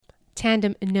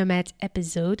Tandem Nomads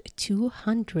episode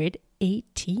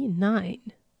 289.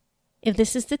 If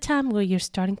this is the time where you're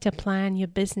starting to plan your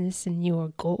business and your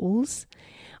goals,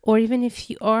 or even if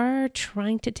you are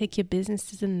trying to take your business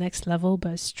to the next level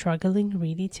but struggling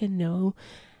really to know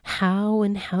how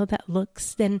that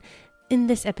looks, then in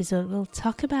this episode we'll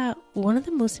talk about one of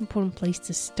the most important places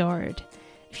to start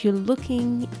if you're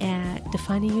looking at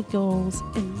defining your goals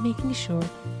and making sure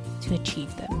to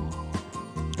achieve them.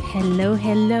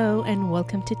 Hello, and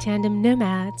welcome to Tandem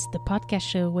Nomads, the podcast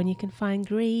show when you can find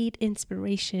great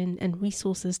inspiration and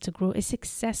resources to grow a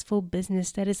successful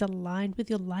business that is aligned with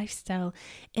your lifestyle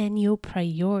and your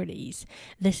priorities.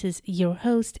 This is your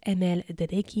host, Emel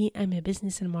Dereki. I'm a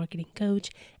business and marketing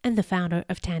coach and the founder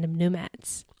of Tandem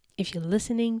Nomads. If you're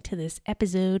listening to this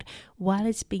episode while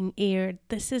it's being aired,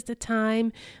 this is the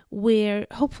time where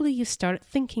hopefully you start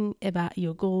thinking about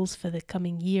your goals for the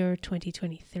coming year,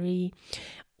 2023,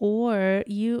 or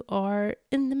you are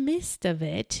in the midst of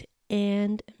it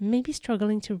and maybe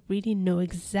struggling to really know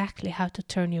exactly how to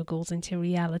turn your goals into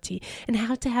reality and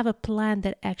how to have a plan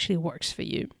that actually works for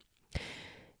you.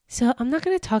 So I'm not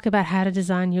going to talk about how to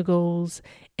design your goals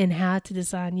and how to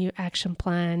design your action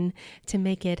plan to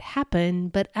make it happen,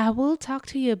 but I will talk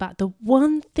to you about the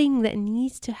one thing that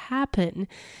needs to happen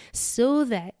so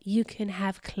that you can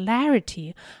have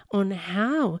clarity on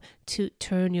how to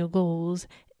turn your goals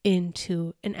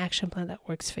into an action plan that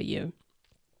works for you.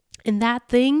 And that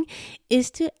thing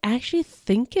is to actually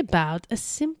think about a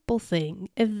simple thing,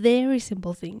 a very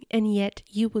simple thing. And yet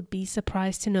you would be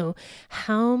surprised to know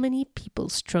how many people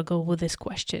struggle with this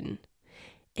question.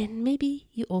 And maybe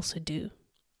you also do.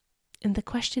 And the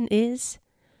question is,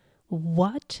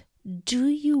 what do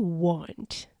you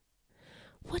want?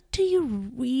 What do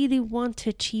you really want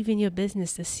to achieve in your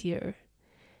business this year?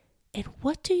 And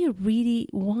what do you really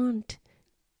want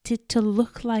to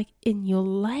look like in your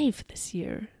life this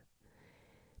year?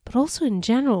 But also in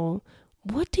general,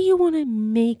 what do you want to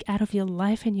make out of your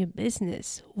life and your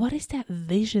business? What is that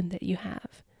vision that you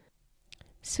have?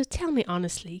 So tell me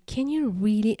honestly, can you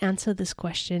really answer this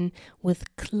question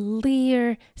with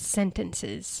clear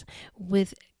sentences,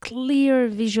 with clear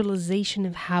visualization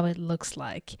of how it looks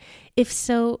like? If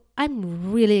so,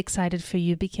 I'm really excited for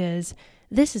you because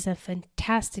this is a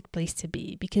fantastic place to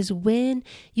be, because when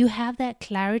you have that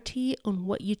clarity on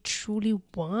what you truly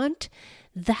want,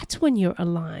 that's when you're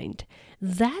aligned.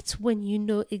 That's when you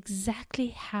know exactly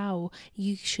how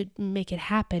you should make it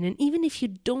happen. And even if you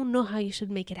don't know how you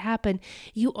should make it happen,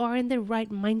 you are in the right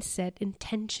mindset,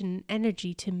 intention,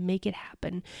 energy to make it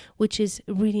happen, which is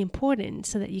really important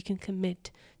so that you can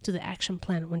commit to the action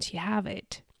plan once you have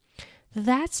it.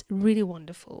 That's really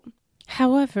wonderful.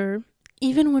 However,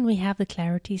 even when we have the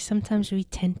clarity, sometimes we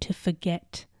tend to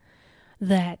forget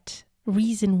that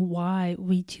reason why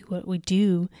we do what we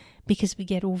do, because we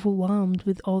get overwhelmed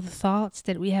with all the thoughts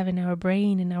that we have in our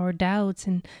brain and our doubts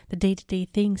and the day-to-day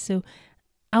things. So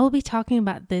I will be talking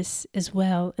about this as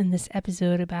well in this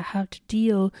episode, about how to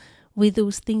deal with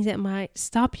those things that might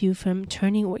stop you from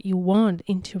turning what you want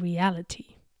into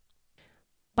reality.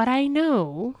 But I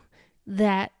know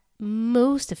that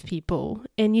most of people,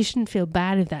 and you shouldn't feel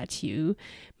bad if that's you,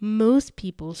 most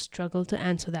people struggle to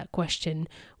answer that question.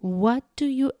 What do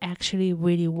you actually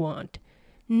really want?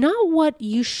 Not what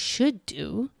you should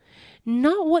do,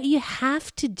 not what you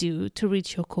have to do to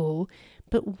reach your goal,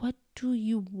 but what do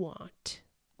you want?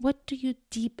 What do you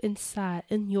deep inside,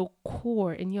 in your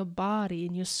core, in your body,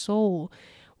 in your soul,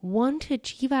 want to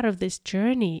achieve out of this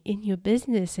journey in your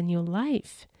business and your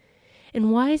life? And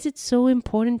why is it so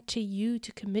important to you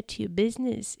to commit to your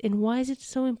business? And why is it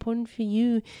so important for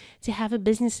you to have a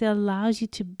business that allows you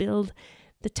to build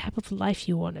the type of life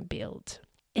you want to build?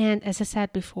 And as I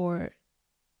said before,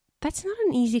 that's not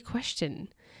an easy question,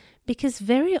 because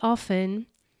very often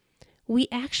we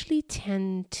actually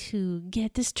tend to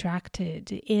get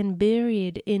distracted and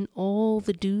buried in all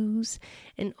the do's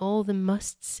and all the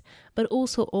musts, but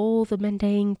also all the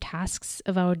mundane tasks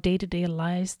of our day-to-day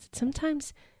lives that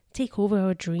sometimes take over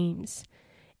our dreams.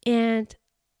 And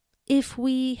if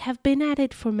we have been at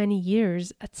it for many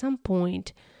years, at some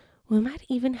point, we might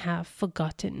even have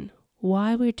forgotten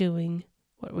why we're doing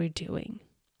what we're doing.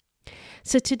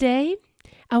 So today,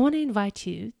 I want to invite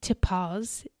you to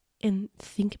pause and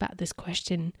think about this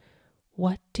question: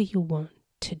 what do you want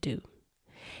to do?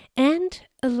 And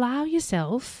allow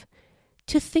yourself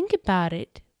to think about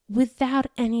it without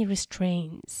any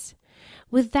restraints,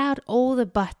 without all the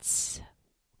buts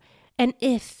and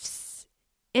ifs,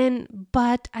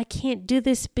 but I can't do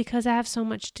this because I have so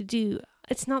much to do.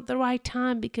 It's not the right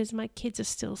time because my kids are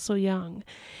still so young.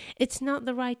 It's not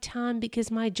the right time because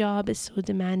my job is so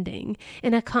demanding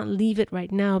and I can't leave it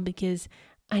right now because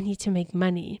I need to make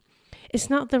money. It's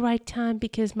not the right time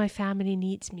because my family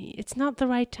needs me. It's not the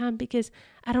right time because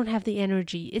I don't have the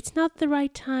energy. It's not the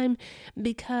right time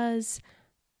because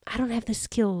I don't have the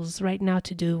skills right now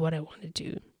to do what I want to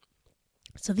do.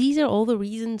 So these are all the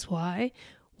reasons why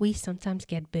we sometimes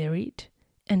get buried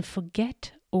and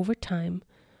forget over time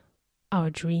our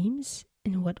dreams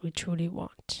and what we truly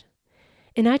want.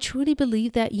 And I truly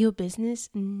believe that your business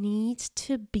needs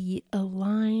to be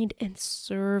aligned and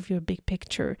serve your big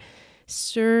picture,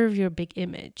 serve your big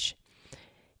image.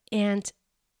 And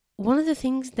one of the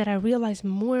things that I realize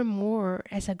more and more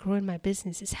as I grow in my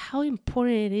business is how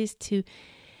important it is to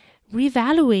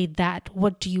reevaluate that.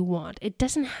 What do you want? It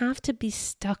doesn't have to be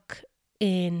stuck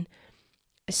in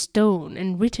a stone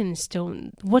and written in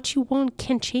stone. What you want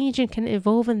can change and can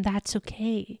evolve, and that's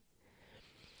okay.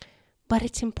 But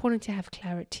it's important to have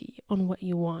clarity on what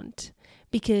you want,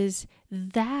 because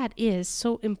that is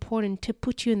so important to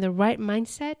put you in the right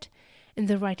mindset and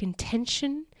the right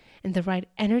intention and the right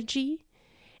energy.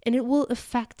 And it will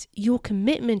affect your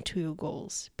commitment to your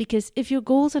goals. Because if your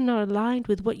goals are not aligned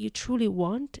with what you truly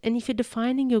want, and if you're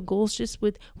defining your goals just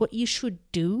with what you should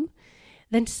do,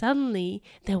 then suddenly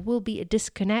there will be a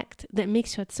disconnect that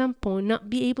makes you at some point not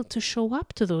be able to show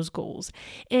up to those goals.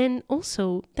 And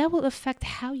also that will affect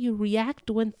how you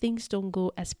react when things don't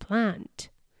go as planned.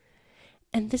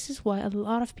 And this is why a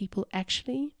lot of people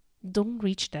actually don't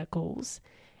reach their goals.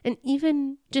 And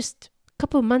even just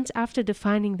couple months after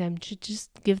defining them, to just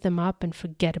give them up and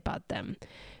forget about them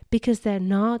because they're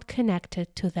not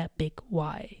connected to that big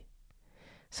why.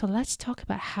 So let's talk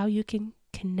about how you can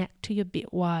connect to your big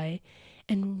why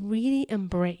and really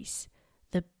embrace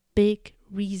the big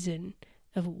reason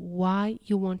of why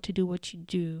you want to do what you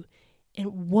do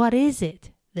and what is it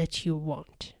that you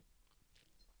want.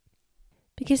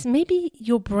 Because maybe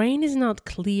your brain is not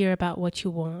clear about what you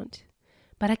want,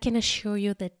 but I can assure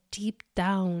you that deep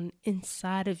down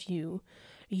inside of you,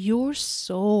 your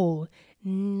soul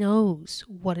knows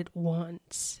what it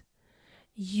wants.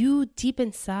 You deep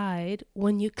inside,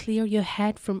 when you clear your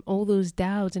head from all those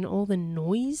doubts and all the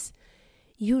noise,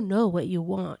 you know what you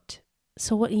want.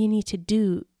 So what you need to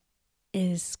do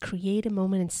is create a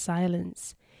moment in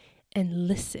silence and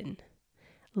listen.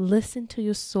 Listen to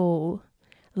your soul.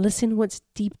 Listen what's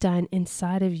deep down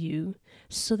inside of you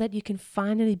so that you can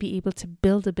finally be able to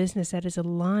build a business that is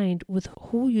aligned with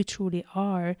who you truly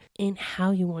are and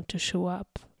how you want to show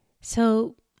up.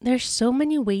 So there's so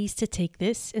many ways to take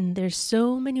this, and there's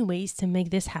so many ways to make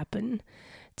this happen,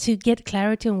 to get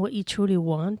clarity on what you truly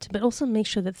want, but also make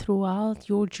sure that throughout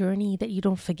your journey that you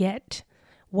don't forget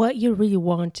what you really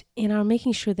want and are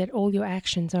making sure that all your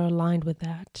actions are aligned with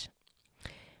that.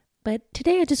 But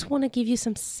today I just want to give you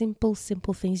some simple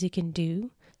things you can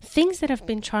do. Things that I've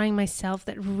been trying myself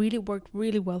that really worked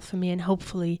really well for me, and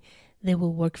hopefully they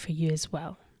will work for you as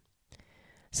well.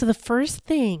 So the first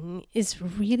thing is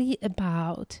really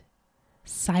about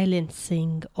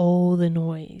silencing all the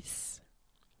noise.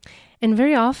 And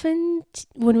very often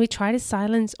when we try to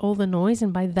silence all the noise,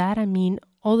 and by that I mean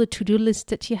all the to-do lists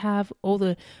that you have, all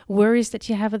the worries that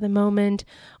you have at the moment,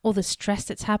 all the stress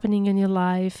that's happening in your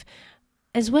life,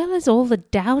 as well as all the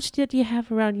doubt that you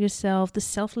have around yourself, the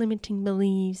self-limiting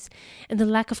beliefs, and the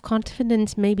lack of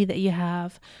confidence maybe that you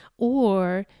have,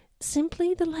 or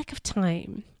simply the lack of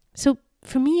time. So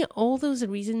for me, all those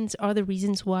reasons are the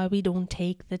reasons why we don't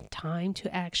take the time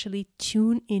to actually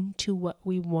tune into what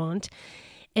we want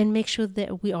and make sure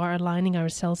that we are aligning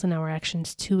ourselves and our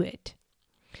actions to it.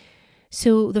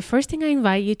 So the first thing I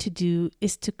invite you to do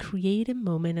is to create a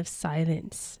moment of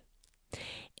silence.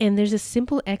 And there's a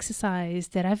simple exercise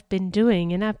that I've been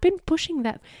doing, and I've been pushing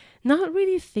that, not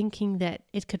really thinking that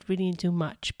it could really do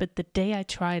much, but the day I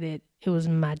tried it, it was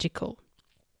magical.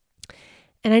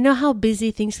 And I know how busy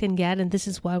things can get, and this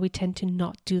is why we tend to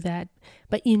not do that,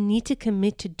 but you need to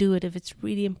commit to do it if it's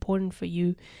really important for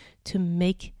you to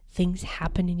make things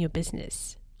happen in your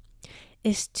business,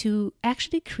 is to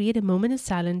actually create a moment of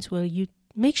silence where you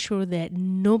make sure that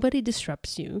nobody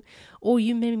disrupts you, or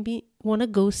you maybe want to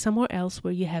go somewhere else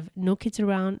where you have no kids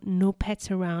around, no pets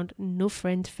around, no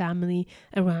friends, family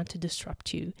around to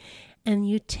disrupt you. And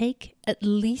you take at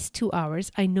least 2 hours.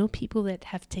 I know people that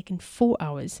have taken 4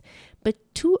 hours,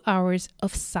 but 2 hours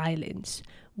of silence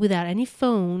without any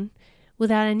phone,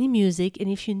 without any music. And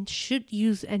if you should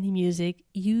use any music,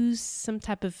 use some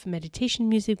type of meditation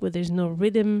music where there's no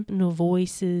rhythm, no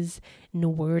voices,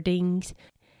 no wordings.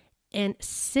 And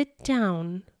sit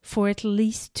down for at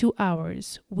least 2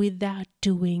 hours without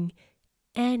doing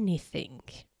anything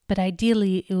But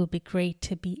ideally, it would be great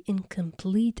to be in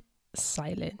complete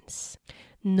silence.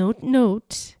 No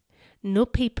notes, no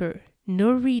paper,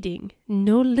 no reading,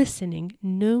 no listening,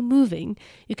 no moving.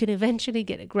 You can eventually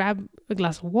grab a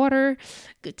glass of water,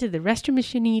 go to the restroom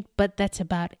if you need, but that's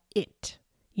about it.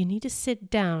 You need to sit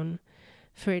down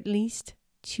for at least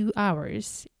 2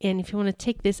 hours. And if you want to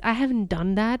take this, I haven't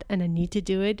done that and I need to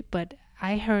do it, but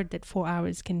I heard that 4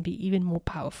 hours can be even more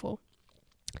powerful.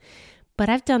 But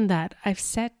I've done that. I've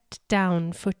sat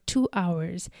down for 2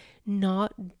 hours,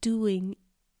 not doing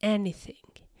anything.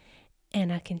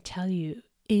 And I can tell you,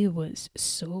 it was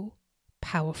so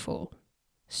powerful.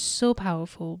 So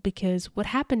powerful, because what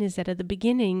happened is that at the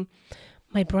beginning,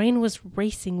 my brain was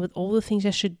racing with all the things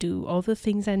I should do, all the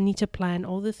things I need to plan,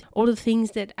 all the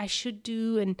things that I should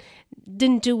do and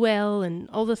didn't do well, and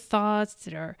all the thoughts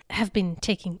that have been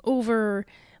taking over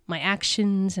my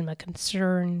actions and my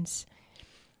concerns.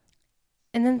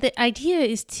 And then the idea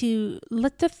is to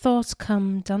let the thoughts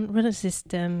come, don't resist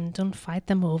them, don't fight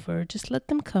them over, just let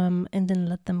them come and then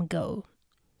let them go.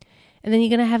 And then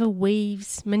you're going to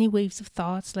have many waves of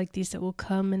thoughts like these that will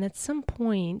come, and at some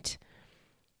point,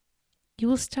 you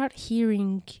will start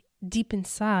hearing deep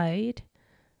inside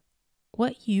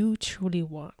what you truly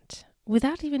want.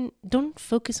 Don't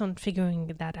focus on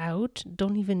figuring that out.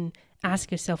 Don't even ask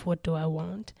yourself, what do I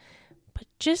want? But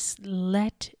just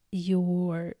let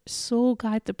your soul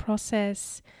guide the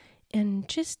process, and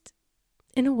just,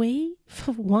 in a way,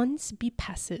 for once, be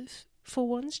passive. For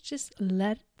once, just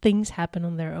let things happen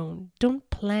on their own. Don't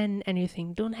plan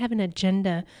anything. Don't have an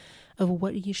agenda of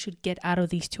what you should get out of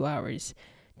these 2 hours.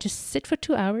 Just sit for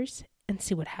 2 hours and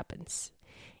see what happens.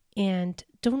 And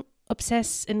don't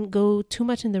obsess and go too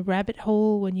much in the rabbit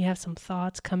hole when you have some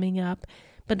thoughts coming up,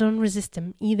 but don't resist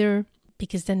them either,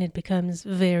 because then it becomes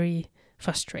very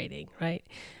frustrating, right?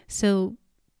 So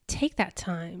take that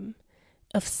time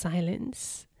of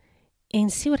silence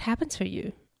and see what happens for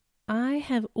you. I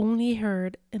have only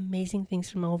heard amazing things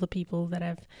from all the people that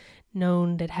I've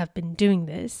known that have been doing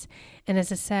this. And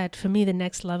as I said, for me, the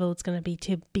next level is going to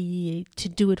be to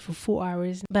do it for 4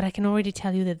 hours. But I can already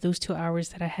tell you that those 2 hours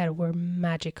that I had were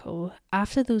magical.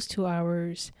 After those 2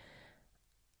 hours,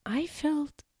 I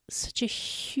felt such a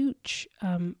huge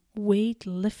weight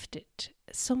lifted,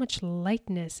 so much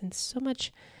lightness, and so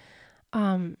much,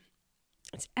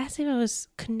 it's as if I was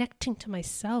connecting to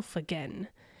myself again.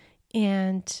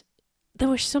 And there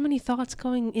were so many thoughts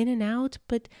going in and out,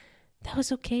 but that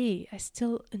was okay. I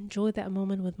still enjoyed that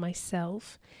moment with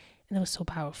myself, and that was so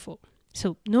powerful.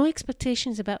 So no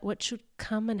expectations about what should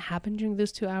come and happen during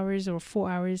those 2 hours or 4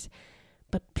 hours,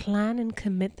 but plan and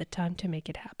commit the time to make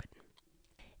it happen.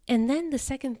 And then the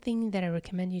second thing that I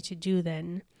recommend you to do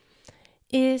then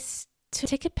is to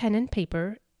take a pen and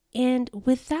paper, and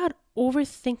without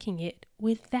overthinking it,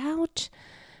 without,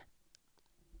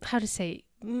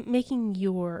 making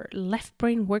your left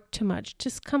brain work too much,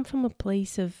 just come from a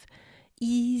place of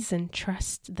ease and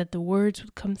trust that the words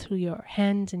would come through your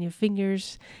hands and your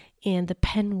fingers, and the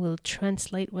pen will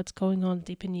translate what's going on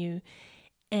deep in you.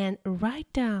 And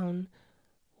write down,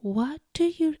 what do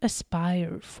you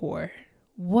aspire for?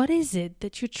 What is it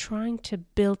that you're trying to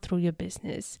build through your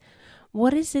business?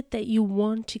 What is it that you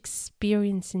want to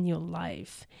experience in your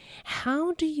life?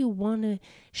 How do you want to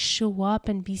show up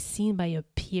and be seen by your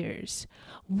peers?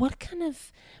 What kind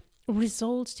of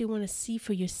results do you want to see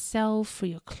for yourself, for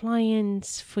your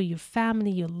clients, for your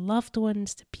family, your loved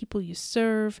ones, the people you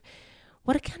serve?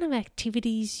 What kind of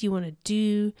activities you want to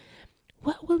do?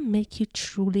 What will make you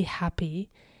truly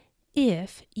happy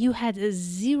if you had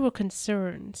zero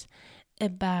concerns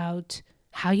about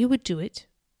how you would do it,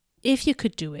 if you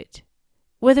could do it,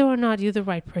 whether or not you're the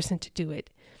right person to do it?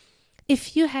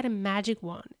 If you had a magic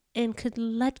wand and could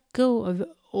let go of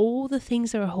all the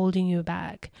things that are holding you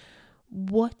back,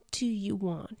 what do you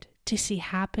want to see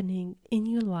happening in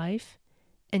your life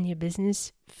and your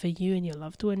business for you and your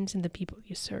loved ones and the people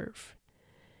you serve?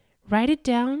 Write it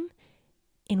down,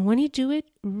 and when you do it,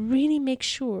 really make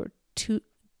sure to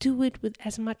do it with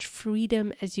as much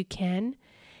freedom as you can,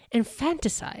 and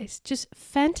fantasize. Just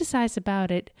fantasize about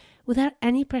it without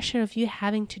any pressure of you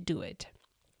having to do it.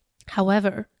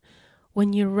 However,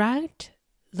 when you write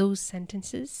those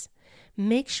sentences,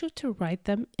 make sure to write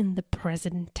them in the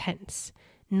present tense,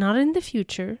 not in the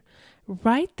future.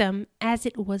 Write them as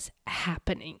it was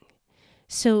happening.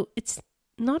 So it's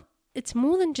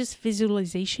more than just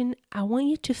visualization. I want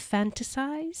you to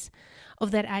fantasize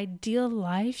of that ideal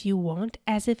life you want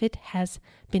as if it has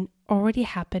been already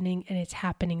happening and it's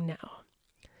happening now.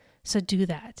 So do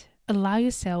that. Allow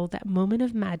yourself that moment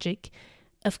of magic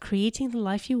of creating the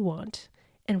life you want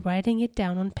and writing it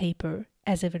down on paper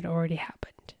as if it already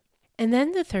happened. And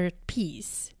then the third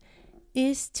piece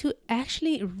is to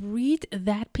actually read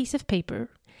that piece of paper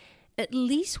at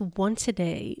least once a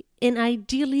day and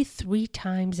ideally 3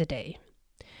 times a day.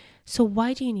 So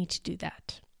why do you need to do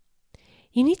that?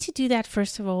 You need to do that,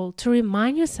 first of all, to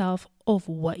remind yourself of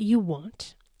what you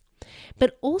want,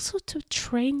 but also to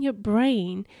train your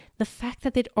brain the fact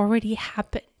that it already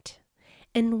happened.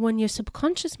 And when your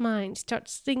subconscious mind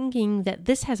starts thinking that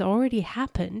this has already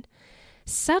happened,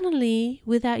 suddenly,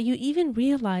 without you even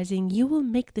realizing, you will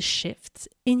make the shifts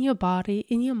in your body,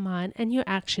 in your mind, and your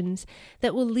actions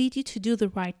that will lead you to do the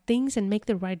right things and make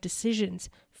the right decisions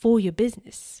for your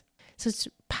business. So it's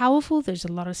powerful. There's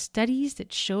a lot of studies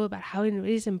that show about how it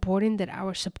is important that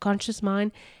our subconscious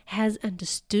mind has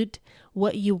understood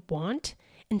what you want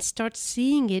and starts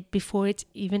seeing it before it's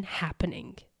even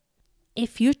happening.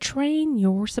 If you train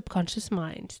your subconscious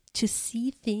mind to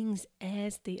see things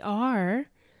as they are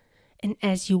and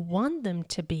as you want them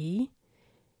to be,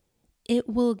 it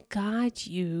will guide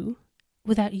you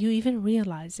without you even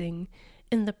realizing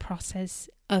in the process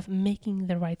of making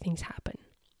the right things happen.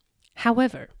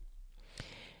 However,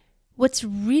 what's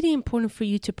really important for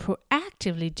you to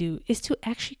proactively do is to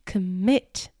actually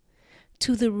commit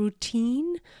to the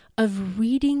routine of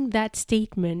reading that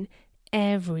statement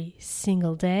every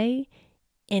single day.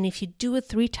 And if you do it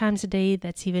 3 times a day,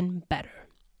 that's even better.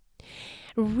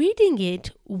 Reading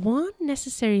it won't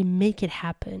necessarily make it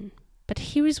happen, but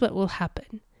here's what will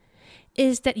happen,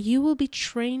 is that you will be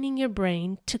training your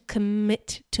brain to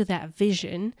commit to that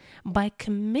vision by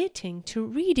committing to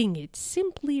reading it,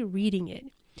 simply reading it.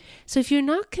 So if you're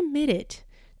not committed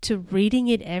to reading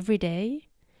it every day,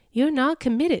 you're not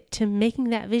committed to making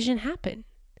that vision happen.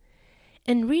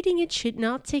 And reading it should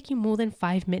not take you more than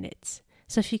 5 minutes.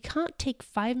 So if you can't take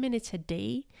 5 minutes a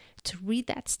day to read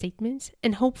that statement,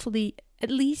 and hopefully at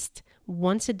least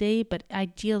once a day, but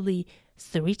ideally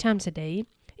 3 times a day,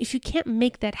 if you can't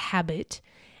make that habit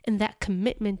and that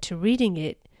commitment to reading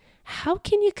it, how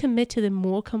can you commit to the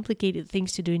more complicated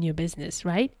things to do in your business,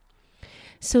 right?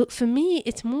 So for me,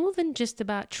 it's more than just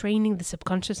about training the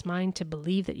subconscious mind to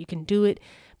believe that you can do it,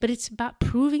 but it's about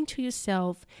proving to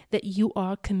yourself that you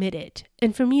are committed.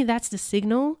 And for me, that's the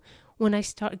signal when I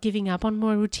start giving up on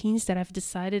more routines that I've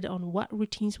decided on what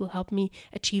routines will help me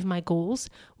achieve my goals.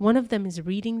 One of them is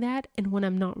reading that. And when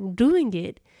I'm not doing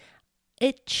it,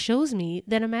 it shows me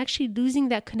that I'm actually losing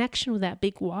that connection with that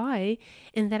big why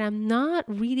and that I'm not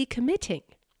really committing.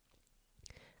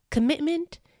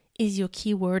 Commitment is your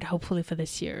keyword, hopefully, for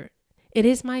this year. It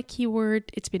is my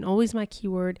keyword. It's been always my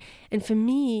keyword. And for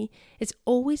me, it's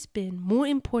always been more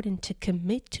important to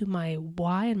commit to my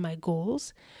why and my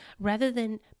goals rather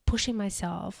than pushing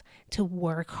myself to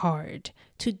work hard,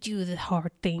 to do the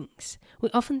hard things. We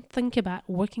often think about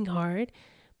working hard,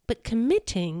 but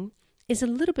committing is a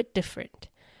little bit different.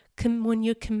 When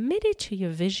you're committed to your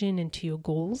vision and to your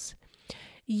goals,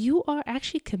 you are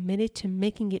actually committed to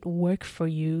making it work for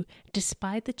you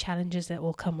despite the challenges that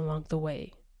will come along the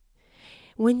way.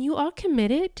 When you are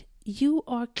committed, you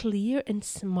are clear and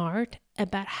smart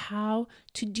about how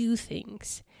to do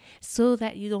things so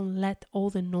that you don't let all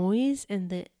the noise and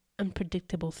the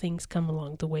unpredictable things come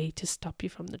along the way to stop you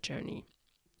from the journey.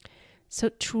 So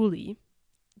truly,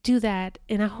 do that,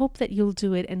 and I hope that you'll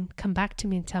do it and come back to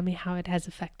me and tell me how it has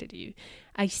affected you.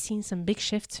 I've seen some big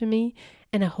shifts for me,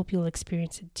 and I hope you'll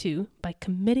experience it too by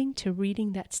committing to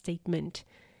reading that statement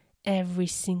every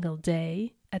single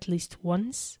day, at least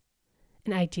once,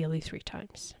 and ideally 3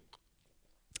 times.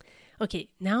 Okay,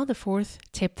 now the 4th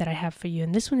tip that I have for you,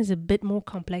 and this one is a bit more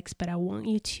complex, but I want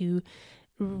you to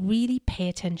really pay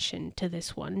attention to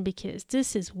this one because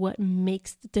this is what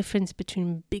makes the difference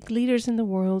between big leaders in the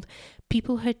world,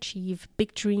 people who achieve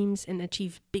big dreams and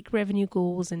achieve big revenue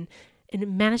goals and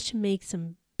manage to make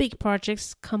some big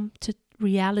projects come to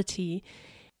reality,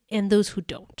 and those who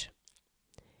don't.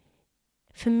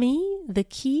 For me, the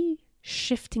key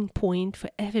shifting point for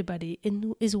everybody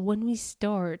is when we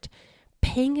start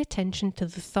paying attention to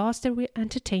the thoughts that we're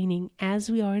entertaining as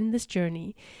we are in this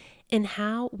journey and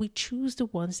how we choose the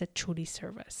ones that truly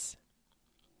serve us.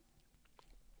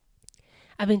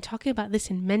 I've been talking about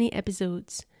this in many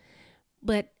episodes,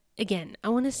 but again, I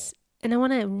want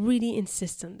to really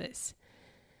insist on this.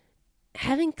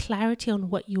 Having clarity on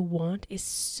what you want is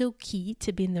so key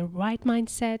to be in the right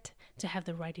mindset, to have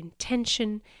the right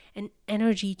intention and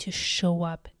energy to show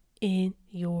up in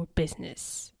your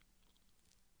business.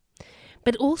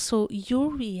 But also,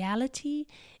 your reality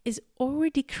is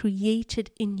already created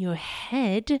in your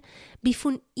head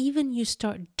before even you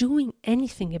start doing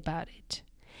anything about it.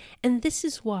 And this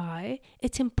is why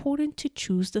it's important to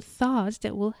choose the thoughts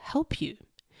that will help you.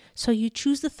 So you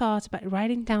choose the thoughts by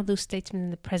writing down those statements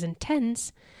in the present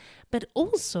tense, but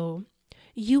also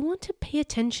you want to pay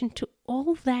attention to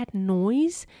all that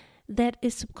noise that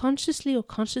is subconsciously or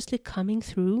consciously coming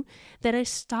through that is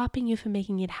stopping you from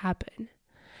making it happen.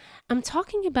 I'm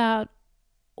talking about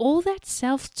all that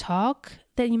self-talk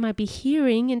that you might be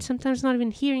hearing, and sometimes not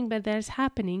even hearing, but that is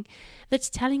happening, that's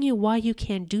telling you why you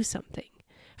can't do something.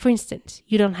 For instance,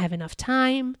 you don't have enough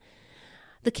time,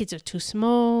 the kids are too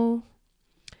small,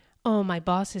 oh, my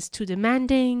boss is too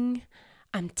demanding,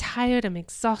 I'm tired, I'm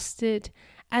exhausted,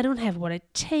 I don't have what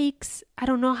it takes, I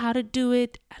don't know how to do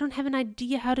it, I don't have an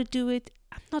idea how to do it,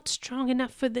 I'm not strong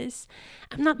enough for this,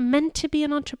 I'm not meant to be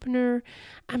an entrepreneur,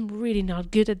 I'm really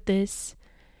not good at this.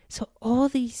 So all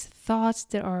these thoughts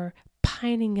that are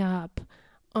piling up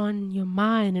on your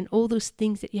mind and all those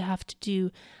things that you have to do,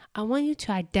 I want you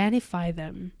to identify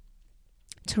them,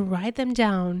 to write them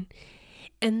down,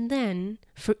 and then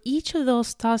for each of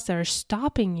those thoughts that are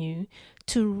stopping you,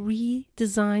 to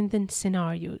redesign the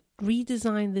scenario,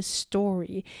 redesign the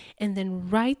story, and then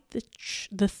write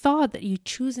the thought that you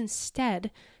choose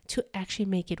instead to actually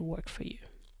make it work for you.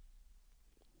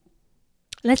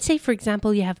 Let's say, for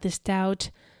example, you have this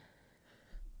doubt,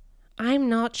 I'm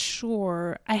not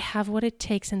sure I have what it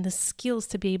takes and the skills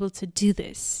to be able to do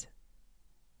this.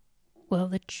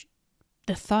 Well,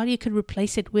 the thought you could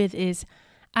replace it with is,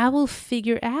 I will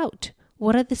figure out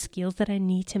what are the skills that I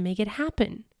need to make it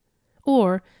happen.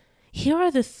 Or, here are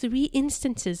the 3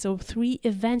 instances or 3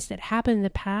 events that happened in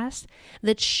the past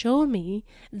that show me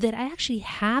that I actually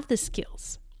have the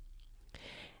skills.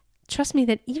 Trust me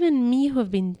that even me who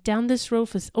have been down this road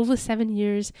for over 7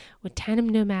 years with Tandem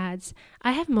Nomads,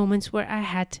 I have moments where I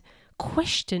had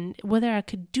questioned whether I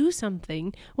could do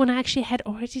something when I actually had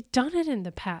already done it in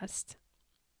the past.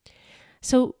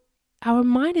 So our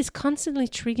mind is constantly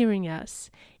triggering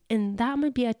us, and that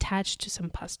might be attached to some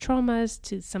past traumas,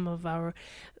 to some of our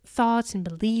thoughts and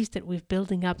beliefs that we're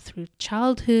building up through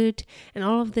childhood and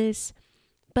all of this,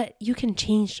 but you can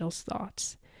change those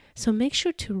thoughts. So make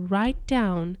sure to write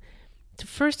down, to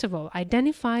first of all,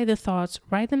 identify the thoughts,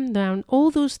 write them down,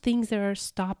 all those things that are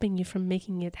stopping you from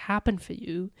making it happen for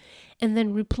you, and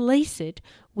then replace it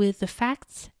with the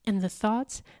facts and the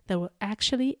thoughts that will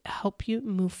actually help you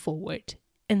move forward.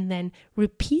 And then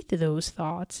repeat those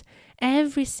thoughts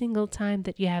every single time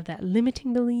that you have that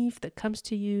limiting belief that comes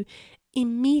to you.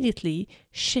 Immediately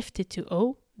shift it to,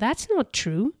 oh, that's not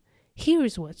true. Here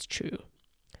is what's true.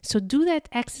 So do that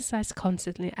exercise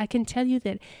constantly. I can tell you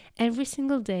that every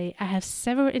single day I have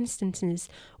several instances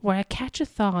where I catch a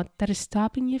thought that is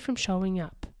stopping you from showing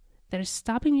up. And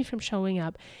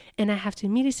I have to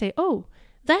immediately say, oh,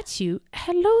 that's you.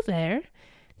 Hello there.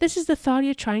 This is the thought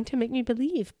you're trying to make me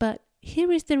believe, but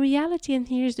here is the reality and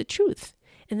here's the truth.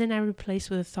 And then I replace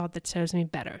with a thought that serves me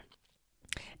better.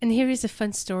 And here is a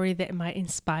fun story that might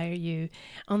inspire you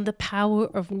on the power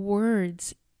of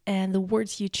words and the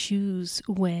words you choose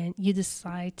when you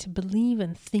decide to believe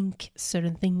and think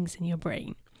certain things in your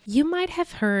brain. You might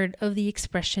have heard of the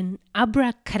expression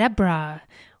abracadabra,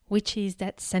 which is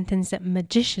that sentence that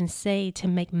magicians say to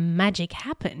make magic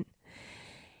happen.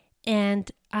 And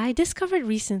I discovered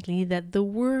recently that the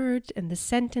word and the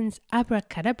sentence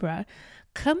abracadabra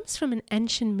comes from an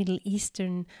ancient Middle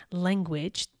Eastern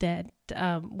language that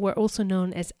were also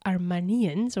known as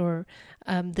Armenians, or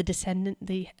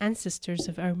the ancestors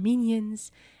of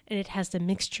Armenians, and it has the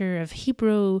mixture of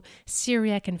Hebrew,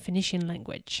 Syriac, and Phoenician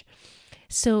language.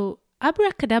 So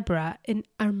abracadabra in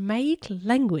Aramaic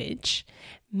language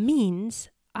means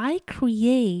I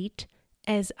create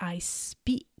as I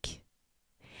speak.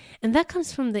 And that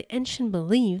comes from the ancient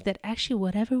belief that actually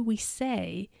whatever we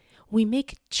say, we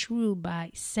make it true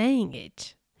by saying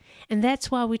it. And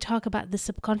that's why we talk about the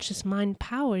subconscious mind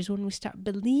powers. When we start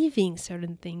believing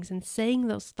certain things and saying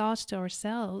those thoughts to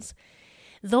ourselves,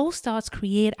 those thoughts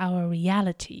create our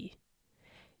reality.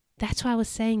 That's why I was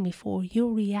saying before,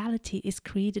 your reality is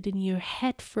created in your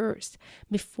head first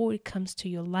before it comes to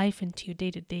your life and to your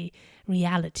day-to-day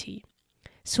reality.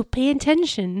 So pay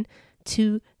attention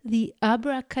to the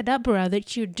abracadabra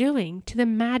that you're doing, to the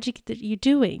magic that you're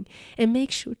doing, and make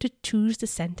sure to choose the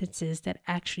sentences that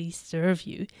actually serve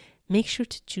you. Make sure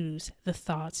to choose the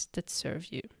thoughts that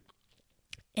serve you.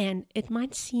 And it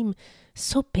might seem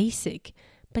so basic,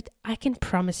 but I can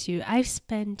promise you, I've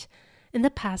spent in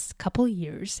the past couple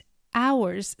years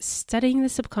hours studying the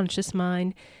subconscious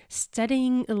mind,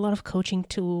 studying a lot of coaching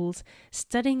tools,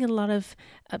 studying a lot of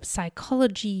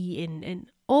psychology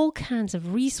and all kinds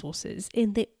of resources,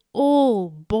 and they all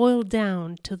boil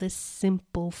down to the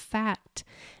simple fact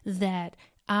that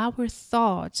our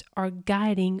thoughts are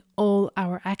guiding all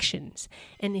our actions.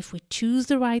 And if we choose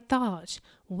the right thoughts,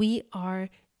 we are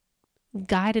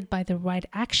guided by the right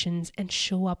actions and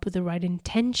show up with the right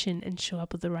intention and show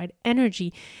up with the right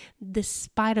energy,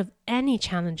 despite of any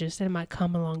challenges that might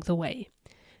come along the way.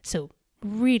 So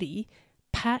really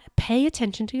pay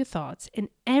attention to your thoughts, and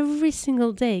every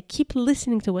single day keep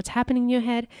listening to what's happening in your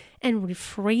head and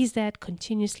rephrase that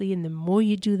continuously. And the more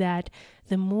you do that,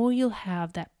 the more you'll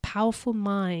have that powerful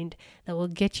mind that will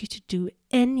get you to do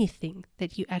anything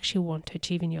that you actually want to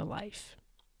achieve in your life.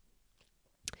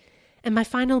 And my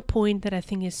final point that I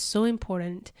think is so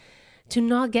important, to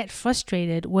not get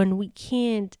frustrated when we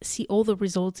can't see all the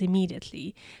results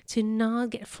immediately, to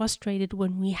not get frustrated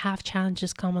when we have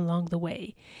challenges come along the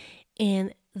way.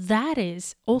 And that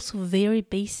is also very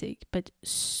basic, but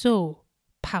so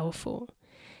powerful.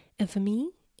 And for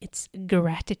me, it's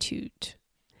gratitude.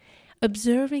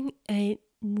 Observing a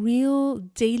real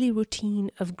daily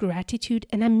routine of gratitude,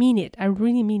 and I mean it, I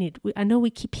really mean it. I know we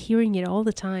keep hearing it all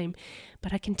the time,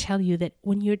 but I can tell you that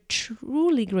when you're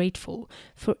truly grateful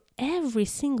for every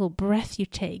single breath you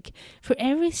take, for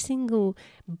every single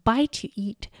bite you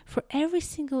eat, for every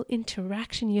single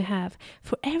interaction you have,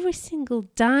 for every single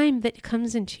dime that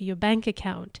comes into your bank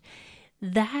account,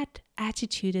 that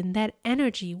attitude and that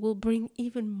energy will bring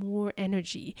even more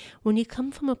energy. When you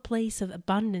come from a place of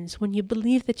abundance, when you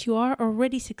believe that you are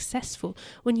already successful,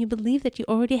 when you believe that you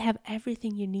already have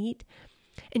everything you need,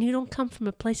 and you don't come from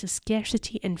a place of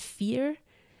scarcity and fear,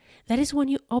 that is when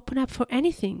you open up for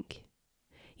anything.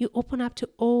 You open up to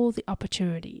all the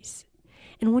opportunities.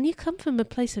 And when you come from a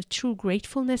place of true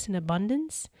gratefulness and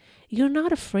abundance, you're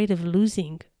not afraid of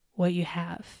losing what you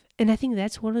have. And I think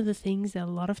that's one of the things that a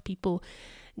lot of people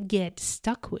get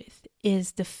stuck with,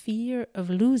 is the fear of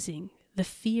losing, the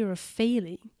fear of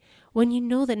failing. When you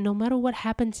know that no matter what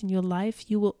happens in your life,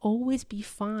 you will always be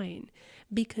fine,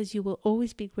 because you will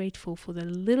always be grateful for the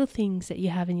little things that you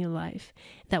have in your life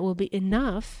that will be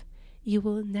enough. You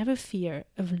will never fear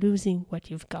of losing what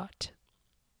you've got.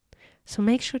 So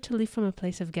make sure to live from a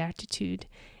place of gratitude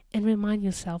and remind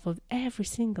yourself of every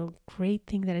single great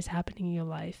thing that is happening in your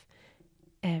life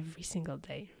every single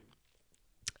day.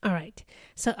 All right,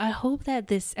 so I hope that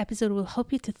this episode will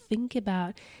help you to think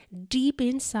about deep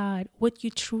inside what you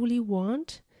truly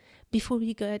want before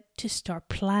we get to start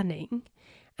planning.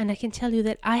 And I can tell you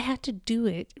that I had to do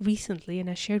it recently, and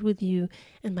I shared with you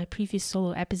in my previous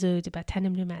solo episode about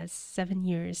Tandem Nomads 7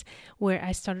 years, where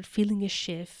I started feeling a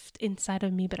shift inside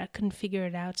of me, but I couldn't figure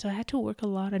it out. So I had to work a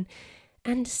lot on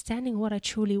understanding what I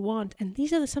truly want. And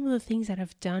these are some of the things that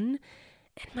I've done.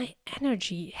 And my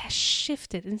energy has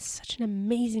shifted in such an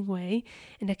amazing way.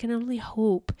 And I can only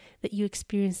hope that you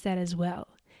experience that as well.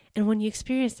 And when you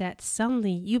experience that,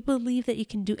 suddenly you believe that you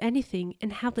can do anything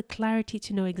and have the clarity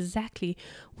to know exactly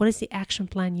what is the action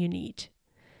plan you need.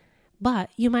 But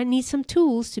you might need some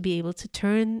tools to be able to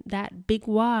turn that big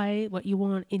why, what you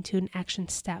want, into an action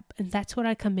step. And that's where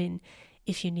I come in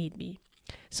if you need me.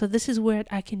 So this is what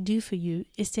I can do for you,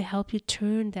 is to help you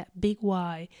turn that big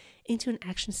why into an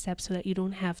action step so that you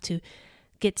don't have to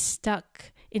get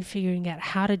stuck in figuring out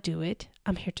how to do it.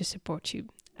 I'm here to support you.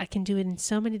 I can do it in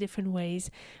so many different ways,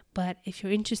 but if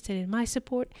you're interested in my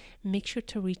support, make sure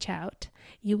to reach out.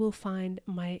 You will find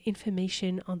my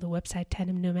information on the website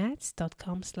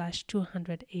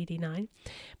tandemnomads.com/289.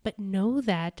 But know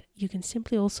that you can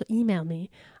simply also email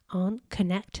me on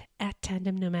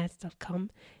connect@tandemnomads.com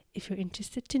if you're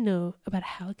interested to know about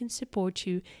how I can support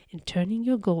you in turning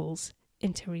your goals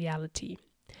into reality.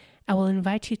 I will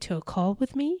invite you to a call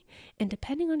with me, and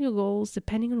depending on your goals,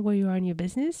 depending on where you are in your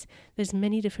business, there's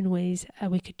many different ways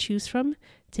we could choose from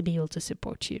to be able to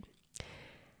support you.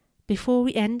 Before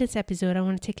we end this episode, I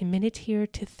want to take a minute here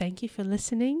to thank you for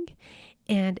listening.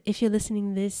 And if you're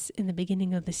listening this in the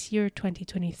beginning of this year,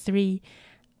 2023,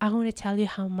 I want to tell you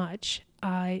how much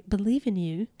I believe in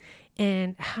you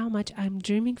and how much I'm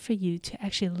dreaming for you to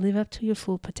actually live up to your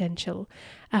full potential.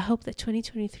 I hope that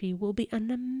 2023 will be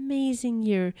an amazing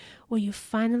year where you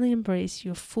finally embrace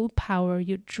your full power,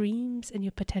 your dreams and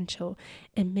your potential,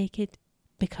 and make it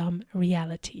become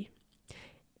reality.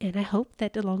 And I hope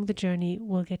that along the journey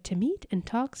we'll get to meet and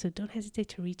talk, so don't hesitate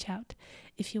to reach out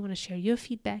if you want to share your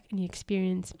feedback and your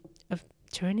experience of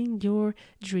turning your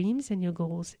dreams and your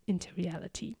goals into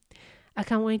reality. I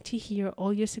can't wait to hear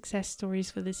all your success stories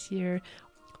for this year,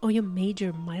 all your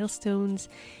major milestones,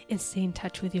 and stay in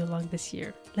touch with you along this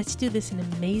year. Let's do this an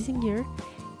amazing year,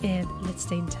 and let's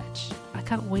stay in touch. I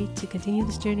can't wait to continue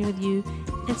this journey with you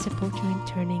and support you in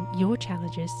turning your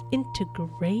challenges into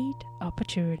great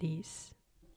opportunities.